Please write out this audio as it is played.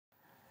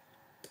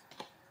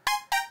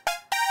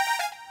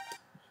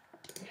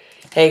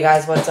Hey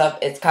guys, what's up?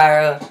 It's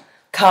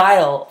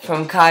Kyle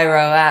from Cairo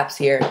Apps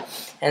here.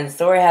 And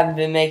sorry I haven't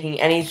been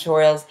making any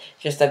tutorials,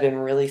 just I've been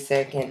really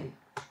sick and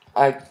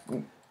I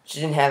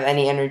didn't have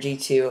any energy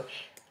to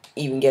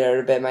even get out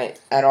of bed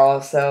at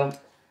all, so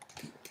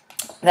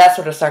that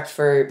sort of sucks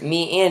for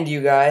me and you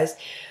guys.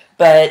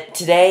 But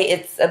today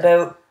it's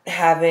about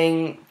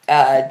having,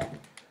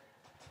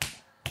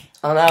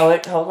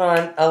 alert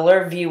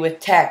view with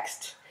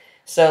text.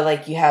 So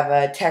like you have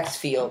a text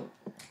field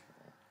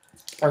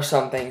or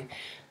something.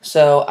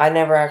 So I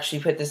never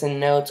actually put this in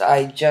notes.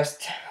 I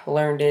just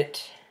learned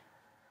it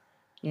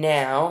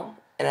now,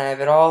 and I have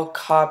it all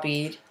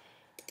copied,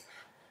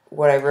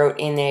 what I wrote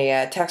in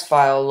a text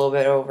file a little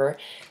bit over,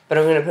 but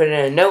I'm going to put it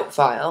in a note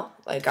file,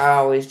 like I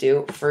always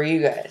do, for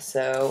you guys.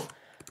 So,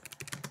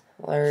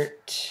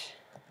 alert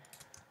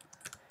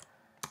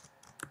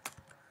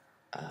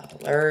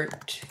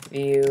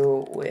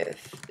view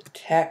with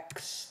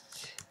text.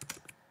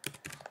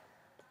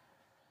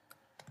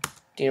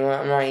 Do you know what?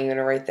 I'm not even going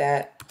to write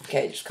that.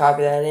 Okay, just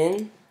copy that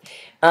in.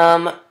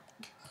 Now,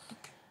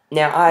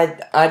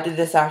 I did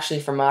this actually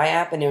for my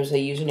app, and it was a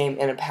username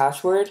and a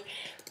password.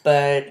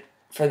 But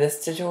for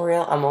this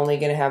tutorial, I'm only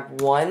going to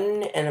have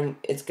one, and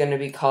it's going to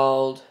be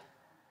called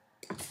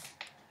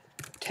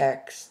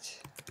text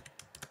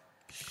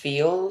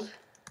field.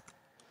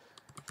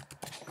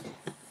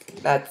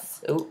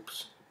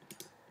 Oops.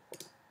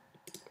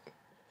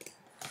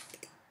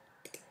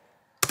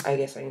 I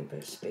guess I can put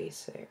a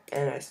space there.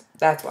 And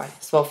that's why. I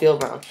spelled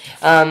field wrong.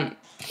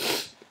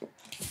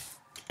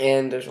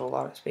 And there's a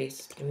lot of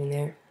space in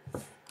there.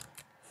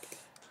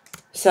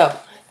 So,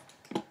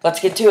 let's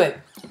get to it.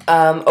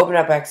 Open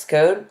up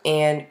Xcode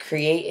and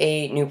create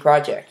a new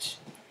project.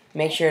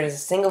 Make sure it is a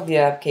single view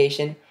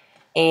application.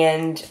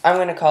 And I'm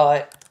going to call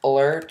it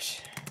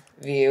alert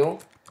view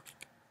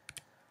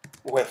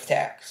with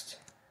text.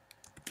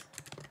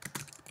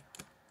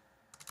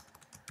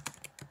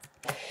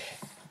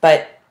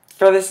 But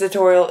for this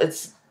tutorial,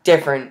 it's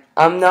different.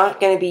 I'm not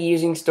going to be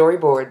using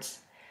storyboards.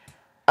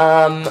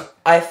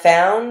 I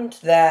found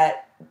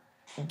that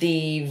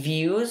the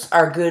views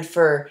are good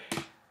for,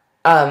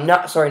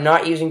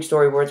 not using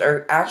storyboards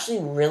are actually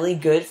really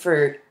good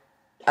for,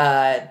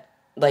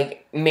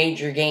 like,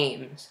 major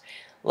games.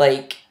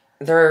 Like,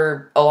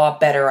 they're a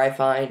lot better, I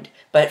find.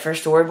 But for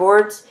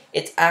storyboards,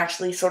 it's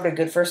actually sort of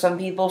good for some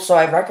people, so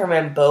I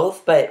recommend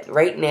both. But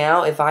right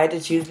now, if I had to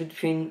choose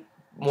between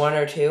one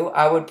or two,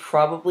 I would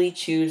probably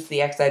choose the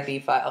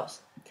XIB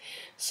files.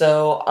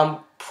 So I'm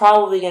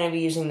probably going to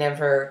be using them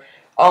for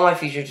all my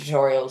future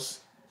tutorials.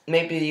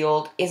 Maybe the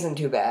old isn't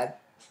too bad.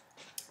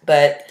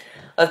 But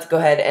let's go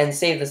ahead and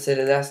save this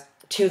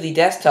to the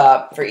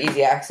desktop for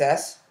easy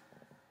access.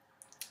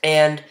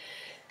 And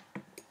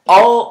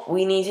all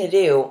we need to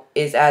do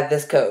is add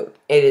this code.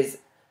 It is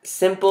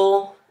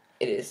simple,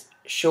 it is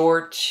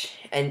short,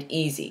 and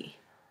easy.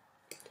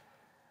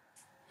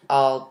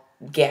 I'll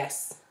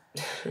guess.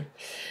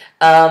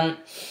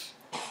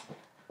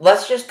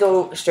 Let's just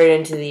go straight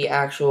into the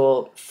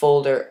actual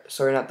folder,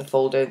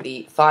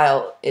 the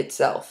file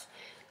itself.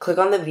 Click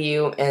on the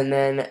view and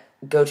then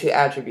go to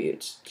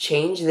attributes.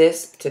 Change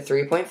this to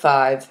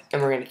 3.5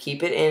 and we're going to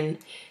keep it in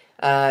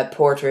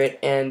portrait,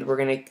 and we're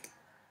going to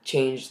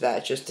change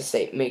that just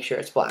to make sure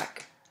it's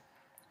black.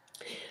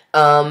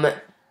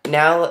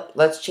 Now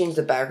let's change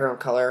the background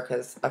color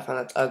because I found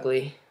that's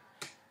ugly.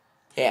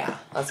 Yeah,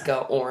 let's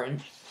go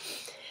orange.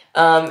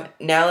 Now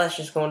let's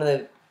just go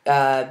into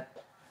the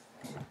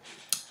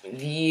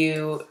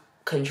view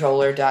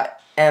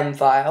controller.m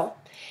file,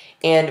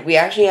 and we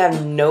actually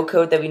have no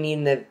code that we need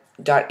in the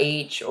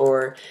 .h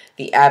or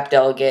the app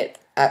delegate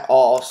at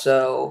all,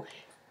 so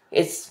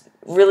it's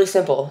really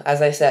simple,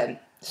 as I said.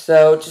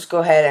 So just go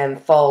ahead and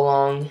follow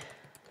along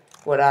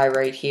what I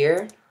write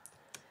here.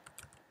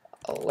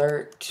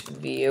 Alert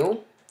view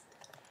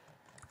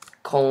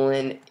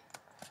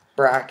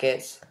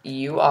brackets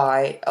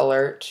UI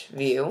alert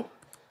view.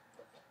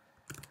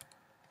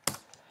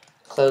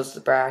 Close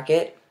the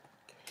bracket.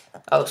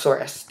 Oh,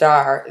 sorry, a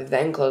star,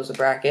 then close the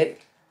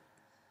bracket.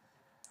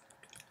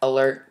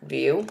 Alert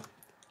view.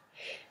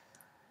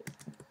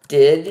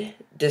 Did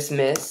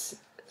dismiss,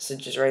 so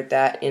just write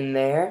that in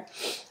there.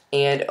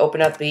 And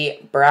open up the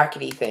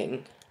brackety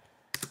thing.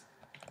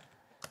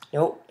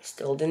 Nope,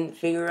 still didn't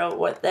figure out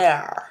what they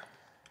are.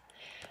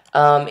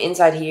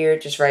 Inside here,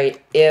 just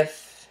write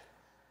if,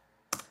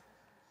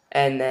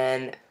 and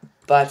then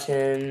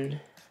button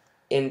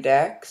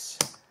index,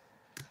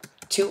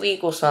 2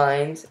 equal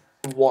signs,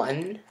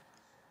 1,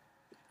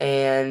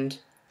 and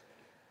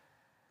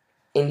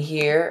in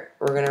here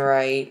we're going to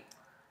write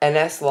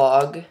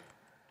nslog,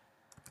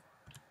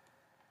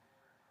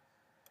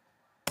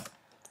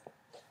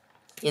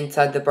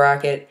 inside the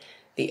bracket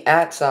the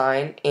 @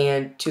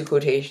 and 2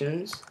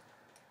 quotations,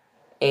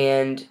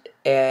 and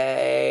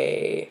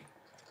a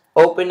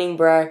opening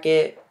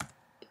bracket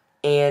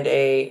and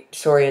an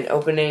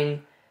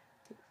opening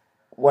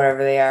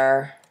whatever they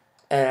are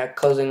and a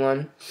closing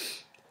one,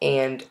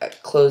 and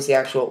close the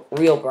actual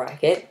real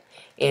bracket,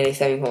 and a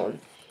semicolon.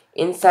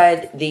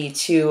 Inside the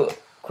 2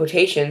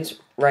 quotations,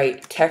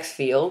 write text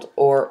field,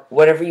 or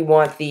whatever you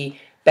want the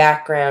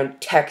background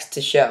text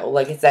to show.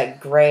 Like it's that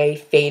gray,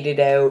 faded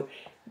out,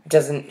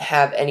 doesn't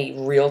have any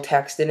real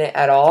text in it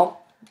at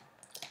all.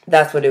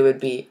 That's what it would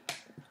be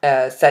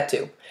set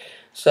to.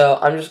 So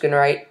I'm just going to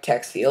write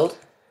text field.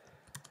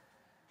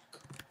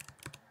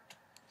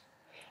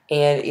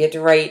 And you have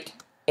to write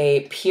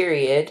a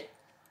period.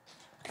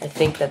 I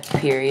think that's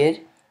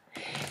period.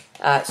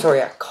 Sorry,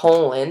 a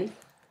colon.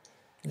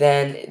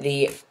 Then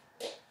the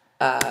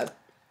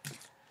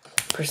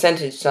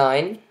percentage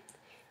sign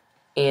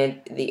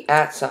and the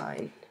 @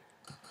 sign.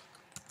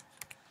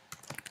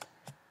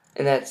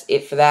 And that's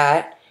it for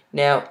that.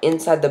 Now,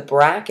 inside the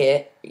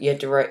bracket, you have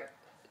to write,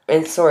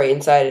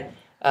 inside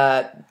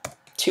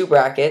 2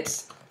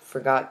 brackets,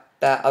 forgot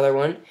that other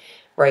one,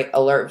 write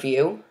alert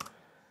view,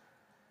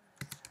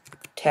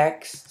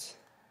 text,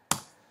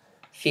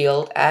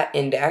 field @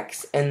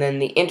 index, and then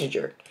the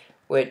integer,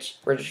 which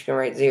we're just going to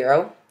write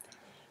 0.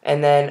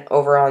 And then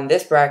over on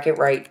this bracket,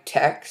 write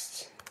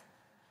text,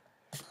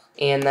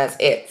 and that's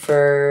it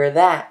for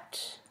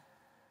that.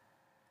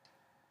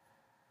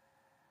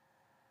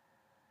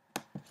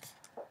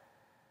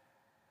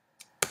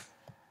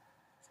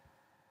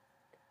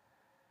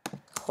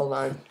 Hold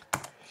on,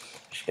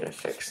 just gonna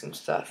fix some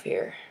stuff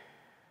here.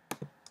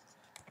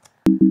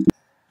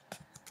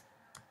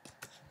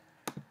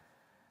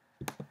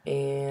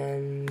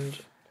 And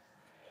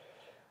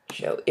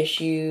show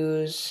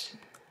issues.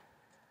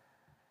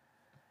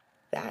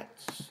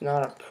 That's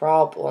not a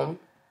problem.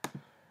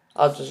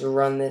 I'll just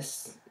run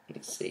this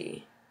and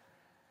see.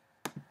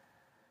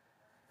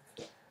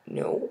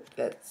 No,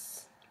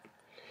 that's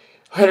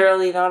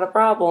literally not a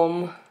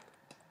problem.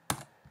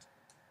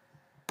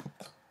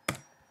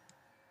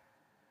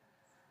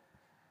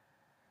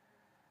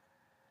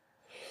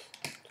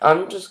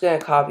 I'm just going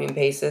to copy and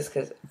paste this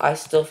because I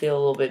still feel a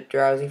little bit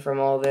drowsy from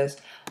all this.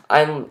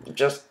 I'm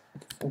just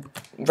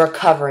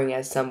recovering,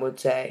 as some would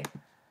say.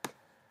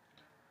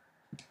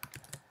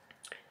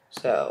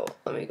 So,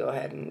 let me go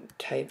ahead and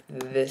type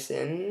this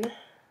in.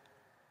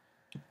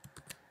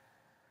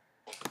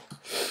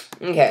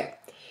 Okay.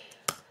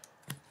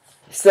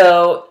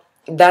 So,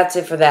 that's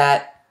it for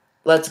that.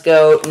 Let's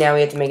go. Now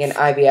we have to make an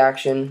IB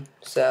action.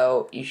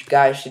 So, you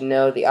guys should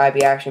know the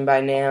IB action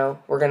by now.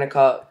 We're going to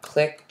call it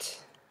clicked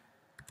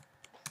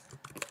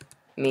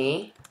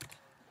me.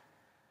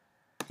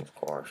 Of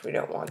course, we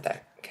don't want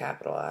that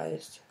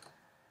capitalized.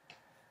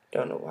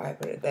 Don't know why I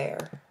put it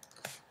there.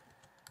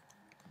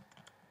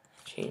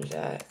 Change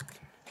that.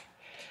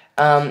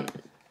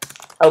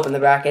 Open the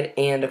bracket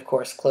and of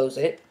course close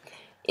it.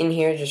 In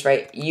here, just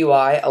write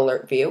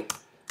UIAlertView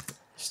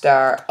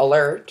star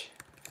alert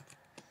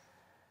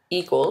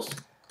equals,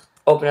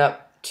 open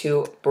up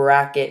 2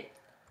 bracket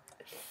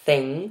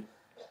thing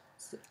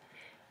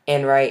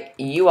and write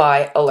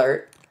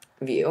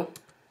UIAlertView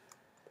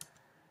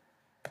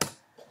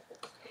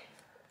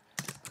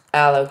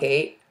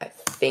allocate, I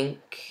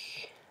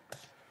think,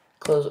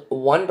 close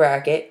 1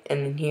 bracket,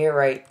 and in here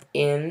write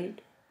in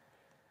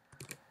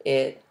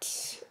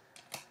it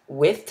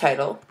with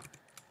title.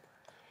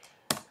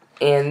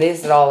 And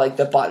this is all like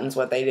the buttons,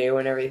 what they do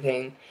and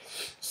everything.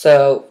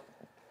 So,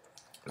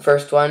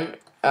 first one,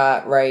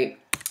 write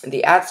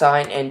the @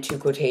 sign and 2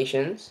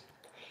 quotations.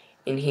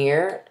 In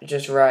here,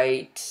 just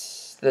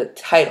write the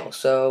title.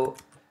 So,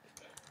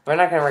 we're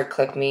not going to write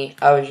click me.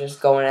 I was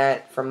just going at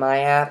it from my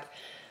app.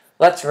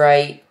 Let's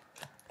write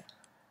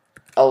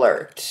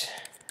alert.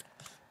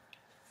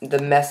 The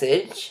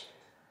message,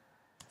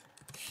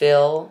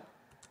 fill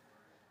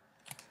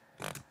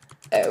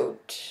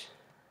out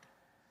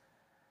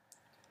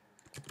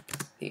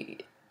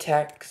the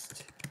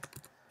text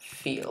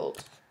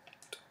field.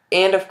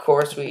 And of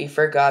course, we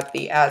forgot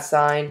the @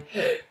 sign,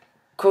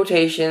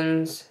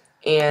 quotations,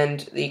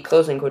 and the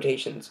closing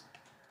quotations.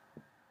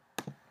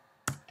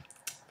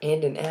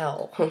 And an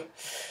L.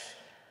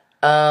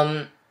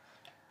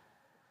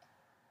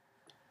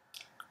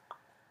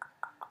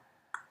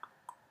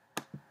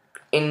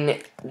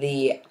 In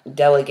the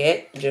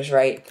delegate, just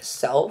write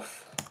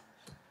self.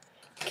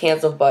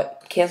 Cancel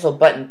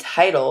button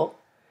title,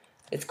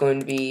 it's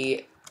going to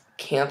be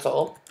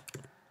cancel.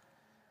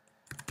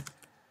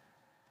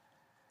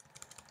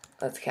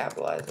 Let's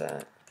capitalize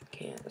that.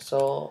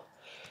 Cancel.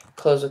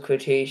 Close the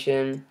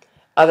quotation.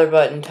 Other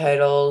button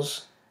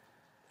titles.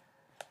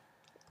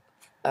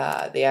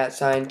 The @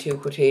 sign, 2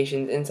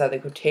 quotations. Inside the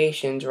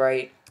quotations,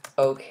 write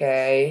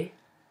OK.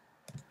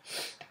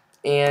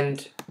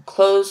 And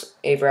close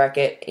a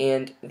bracket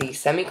and the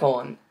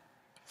semicolon.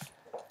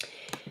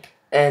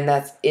 And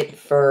that's it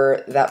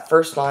for that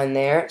first line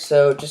there.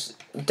 So just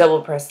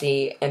double press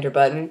the enter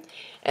button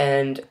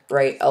and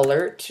write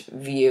alert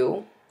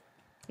view.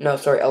 No,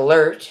 sorry,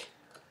 alert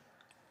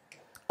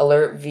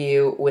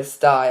view with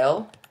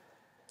style.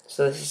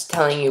 So this is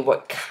telling you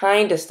what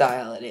kind of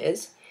style it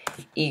is.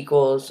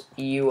 Equals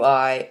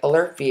UI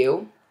alert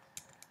view.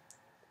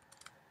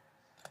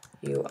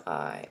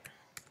 UI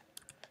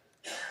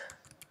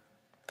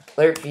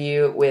alert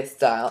view with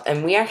style.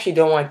 And we actually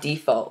don't want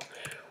default.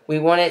 We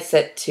want it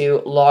set to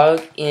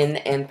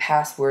login and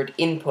password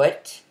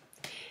input.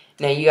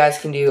 Now you guys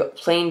can do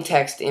plain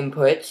text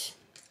input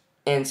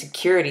and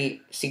secure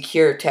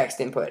text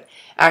input.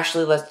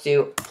 Actually, let's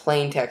do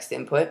plain text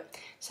input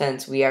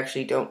since we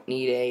actually don't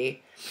need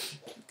a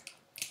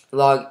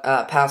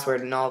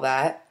password and all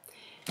that.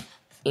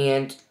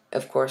 And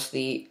of course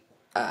the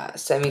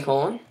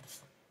semicolon.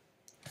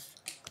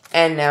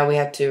 And now we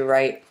have to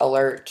write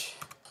alert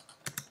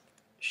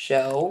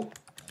show.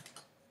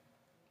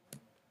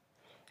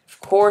 Of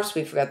course,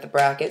 we forgot the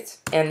brackets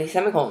and the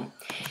semicolon.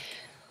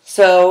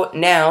 So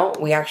now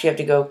we actually have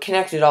to go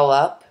connect it all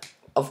up,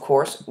 of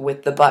course,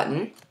 with the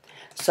button.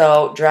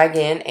 So drag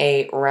in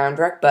a round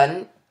direct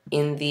button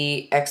in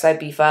the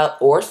XIB file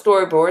or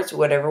storyboards,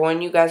 whatever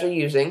one you guys are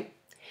using.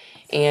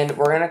 And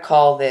we're going to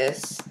call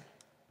this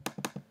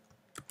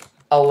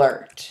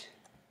alert.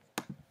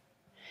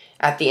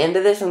 At the end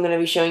of this, I'm going to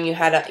be showing you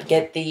how to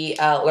get the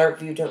alert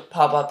view to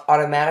pop up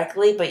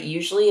automatically, but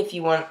usually if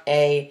you want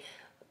a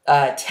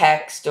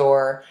text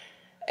or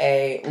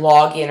a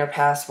login or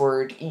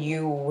password,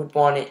 you would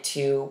want it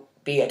to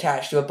be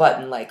attached to a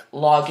button like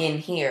login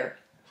here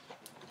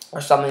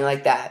or something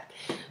like that.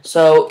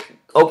 So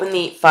open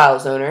the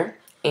files owner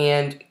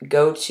and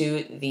go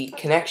to the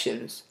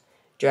connections.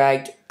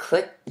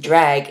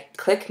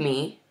 Click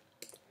me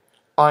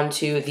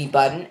onto the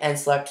button and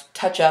select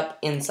touch up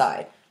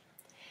inside.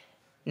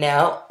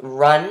 Now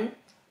run,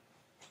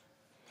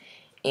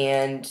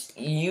 and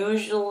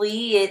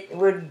usually it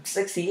would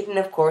succeed, and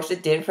of course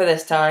it did for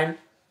this time,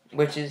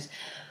 which is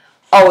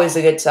always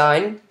a good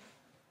sign.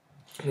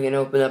 We can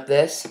open up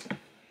this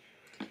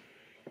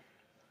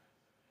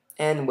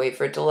and wait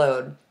for it to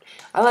load.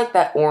 I like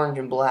that orange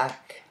and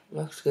black.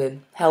 Looks good.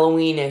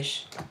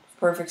 Halloweenish.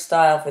 Perfect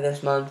style for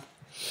this month.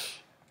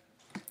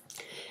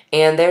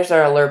 And there's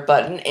our alert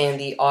button and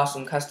the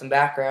awesome custom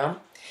background.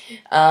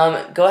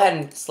 Go ahead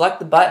and select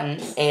the button,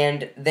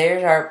 and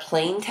there's our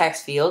plain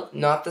text field,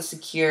 not the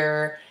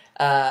secure,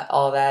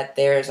 all that.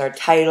 There's our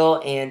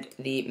title and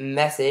the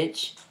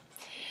message.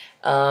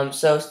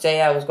 So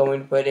say I was going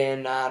to put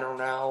in, I don't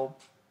know,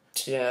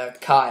 to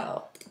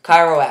Cairo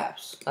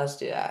apps. Let's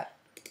do that.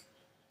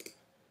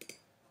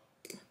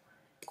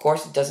 Of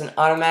course, it doesn't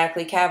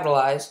automatically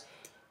capitalize.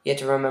 You have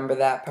to remember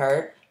that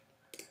part.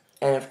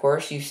 And of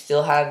course, you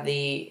have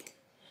the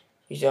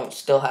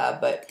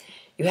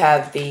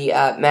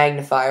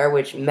magnifier,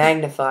 which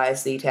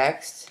magnifies the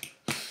text,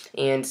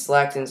 and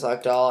select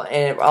all,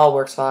 and it all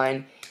works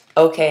fine.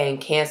 Okay,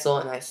 and cancel,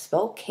 and I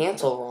spelled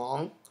cancel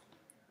wrong.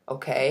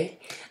 Okay,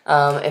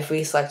 if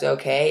we select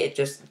okay, it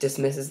just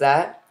dismisses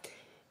that,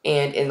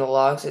 and in the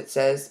logs it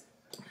says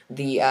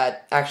the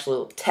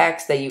actual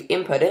text that you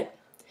inputted,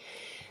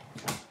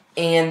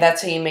 and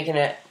that's how you make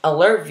an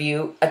alert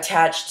view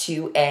attached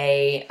to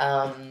a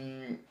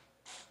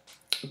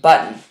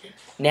button.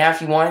 Now,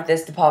 if you wanted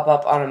this to pop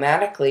up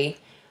automatically,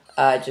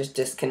 just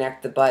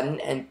disconnect the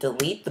button and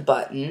delete the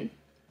button.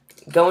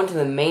 Go into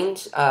the main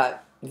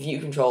view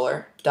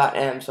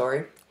controller.m,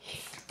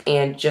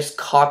 and just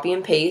copy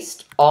and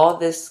paste all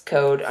this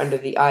code under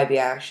the IB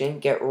action.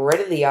 Get rid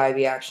of the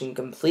IB action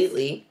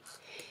completely,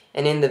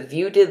 and in the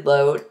view did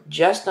load,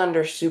 just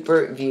under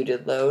super view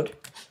did load,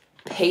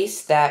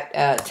 paste that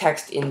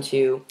text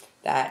into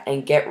that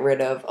and get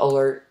rid of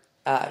alert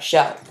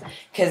show,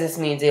 because this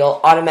means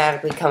it'll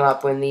automatically come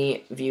up when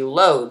the view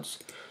loads.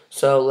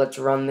 So let's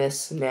run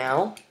this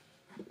now.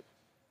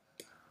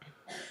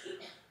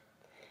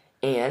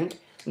 And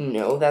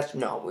no, that's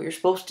not what you're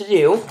supposed to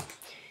do.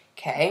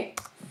 Okay.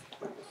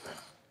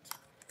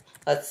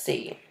 Let's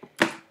see.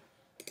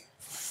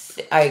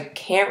 I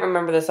can't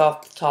remember this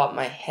off the top of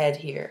my head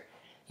here.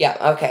 Yeah,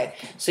 okay.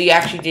 So you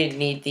actually did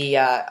need the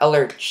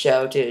alert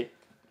show to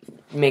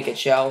make it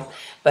show.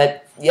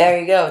 But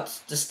there you go.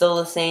 It's just still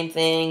the same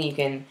thing. You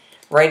can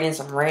write in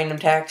some random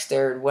text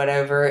or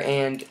whatever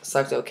and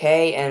select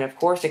OK. And of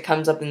course it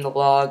comes up in the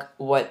log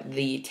what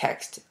the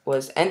text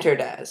was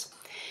entered as.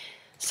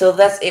 So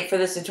that's it for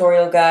this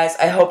tutorial, guys.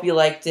 I hope you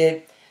liked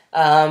it.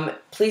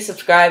 Please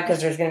subscribe,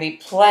 because there's going to be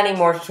plenty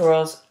more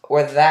tutorials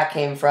where that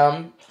came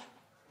from.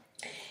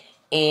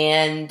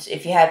 And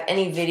if you have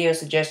any video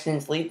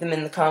suggestions, leave them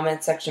in the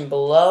comment section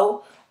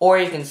below. Or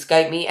you can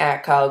Skype me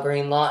at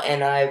kylegreenlaw,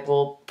 and I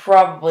will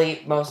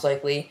probably, most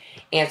likely,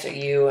 answer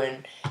you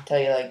and tell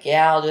you, like,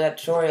 yeah, I'll do that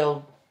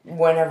tutorial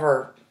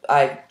whenever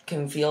I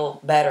can feel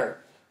better,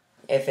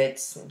 if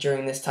it's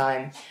during this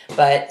time.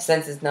 But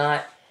since it's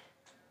not,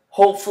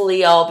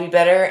 hopefully I'll be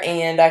better,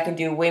 and I can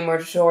do way more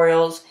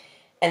tutorials,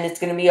 and it's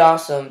going to be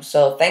awesome.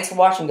 So thanks for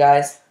watching,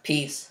 guys.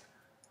 Peace.